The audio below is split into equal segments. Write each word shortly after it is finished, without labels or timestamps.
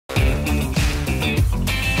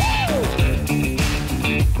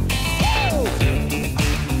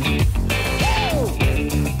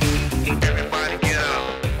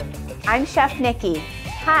I'm Chef Nikki.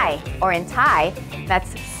 Hi, or in Thai, that's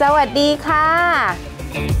สวัสดีค่ะ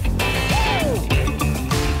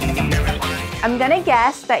I'm gonna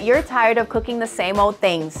guess that you're tired of cooking the same old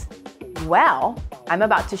things. Well, I'm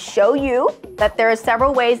about to show you that there are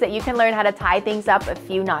several ways that you can learn how to tie things up a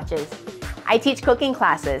few notches. I teach cooking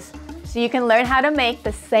classes, so you can learn how to make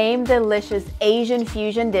the same delicious Asian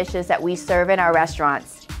fusion dishes that we serve in our restaurants.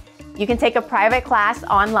 You can take a private class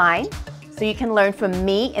online, so you can learn from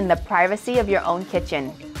me in the privacy of your own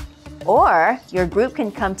kitchen. Or your group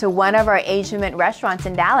can come to one of our Asian mint restaurants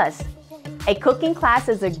in Dallas. A cooking class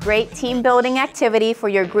is a great team building activity for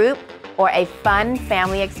your group or a fun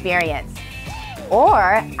family experience. Or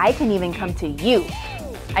I can even come to you.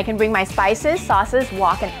 I can bring my spices, sauces,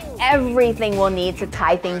 wok, and everything we'll need to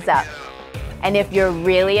tie things up. And if you're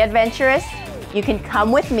really adventurous, you can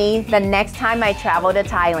come with me the next time I travel to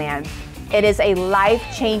Thailand. It is a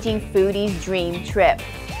life-changing foodie's dream trip.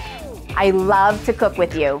 I love to cook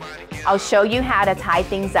with you. I'll show you how to tie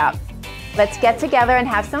things up. Let's get together and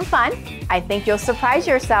have some fun. I think you'll surprise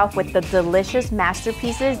yourself with the delicious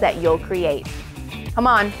masterpieces that you'll create. Come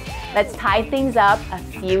on, let's tie things up a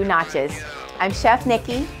few notches. I'm Chef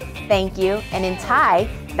Nikki. Thank you. And in Thai,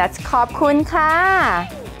 that's ขอบคุณค่ะ